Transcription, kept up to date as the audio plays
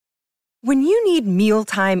When you need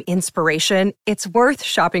mealtime inspiration, it's worth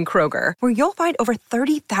shopping Kroger, where you'll find over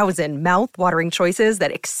 30,000 mouth-watering choices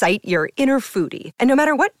that excite your inner foodie. And no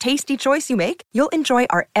matter what tasty choice you make, you'll enjoy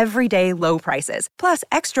our everyday low prices, plus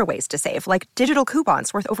extra ways to save, like digital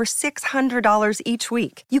coupons worth over $600 each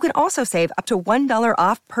week. You can also save up to $1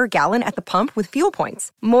 off per gallon at the pump with fuel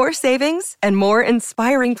points. More savings and more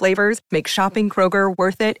inspiring flavors make shopping Kroger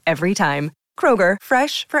worth it every time. Kroger,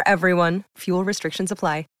 fresh for everyone. Fuel restrictions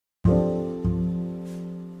apply.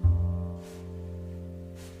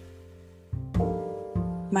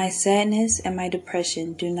 My sadness and my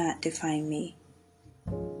depression do not define me.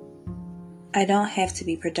 I don't have to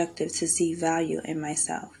be productive to see value in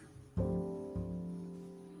myself.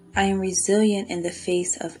 I am resilient in the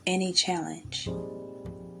face of any challenge.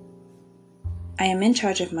 I am in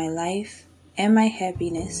charge of my life and my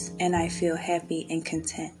happiness, and I feel happy and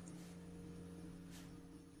content.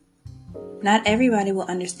 Not everybody will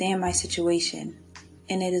understand my situation,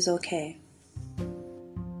 and it is okay.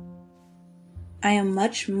 I am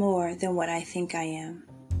much more than what I think I am.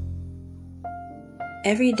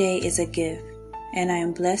 Every day is a gift, and I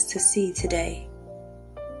am blessed to see today.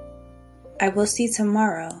 I will see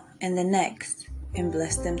tomorrow and the next, and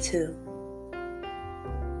bless them too.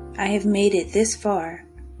 I have made it this far,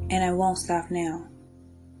 and I won't stop now.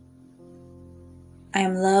 I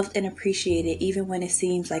am loved and appreciated even when it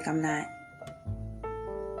seems like I'm not.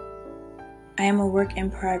 I am a work in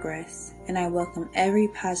progress, and I welcome every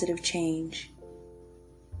positive change.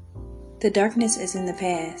 The darkness is in the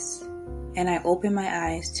past, and I open my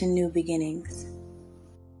eyes to new beginnings.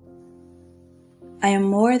 I am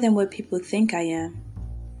more than what people think I am,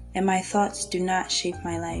 and my thoughts do not shape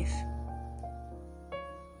my life.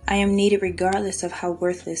 I am needed regardless of how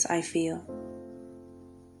worthless I feel.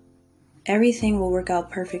 Everything will work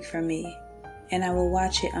out perfect for me, and I will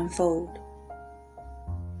watch it unfold.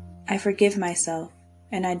 I forgive myself,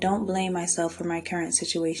 and I don't blame myself for my current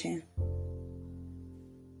situation.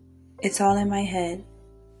 It's all in my head.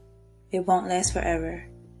 It won't last forever,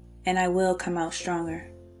 and I will come out stronger.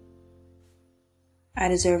 I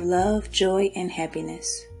deserve love, joy, and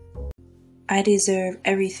happiness. I deserve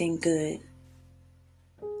everything good.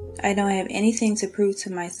 I don't have anything to prove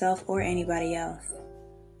to myself or anybody else.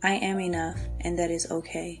 I am enough, and that is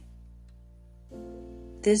okay.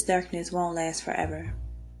 This darkness won't last forever.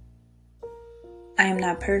 I am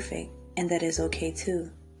not perfect, and that is okay too.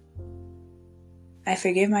 I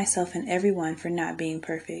forgive myself and everyone for not being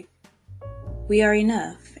perfect. We are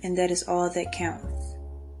enough, and that is all that counts.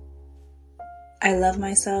 I love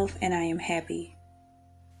myself, and I am happy.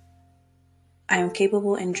 I am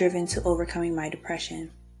capable and driven to overcoming my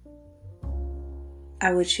depression.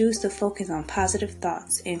 I would choose to focus on positive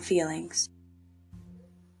thoughts and feelings.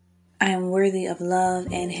 I am worthy of love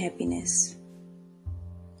and happiness.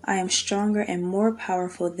 I am stronger and more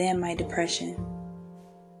powerful than my depression.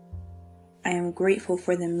 I am grateful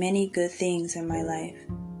for the many good things in my life.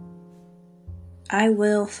 I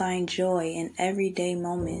will find joy in everyday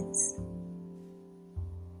moments.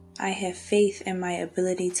 I have faith in my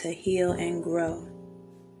ability to heal and grow.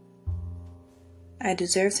 I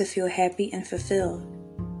deserve to feel happy and fulfilled.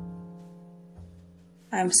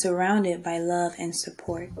 I am surrounded by love and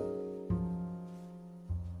support.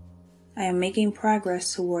 I am making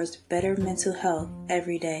progress towards better mental health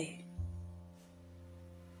every day.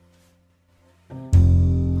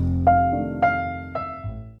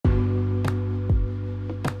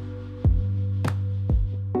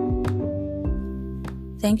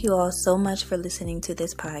 Thank you all so much for listening to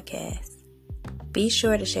this podcast. Be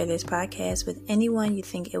sure to share this podcast with anyone you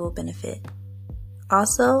think it will benefit.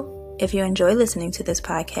 Also, if you enjoy listening to this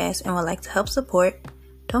podcast and would like to help support,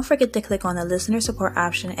 don't forget to click on the listener support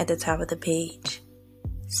option at the top of the page.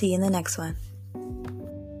 See you in the next one.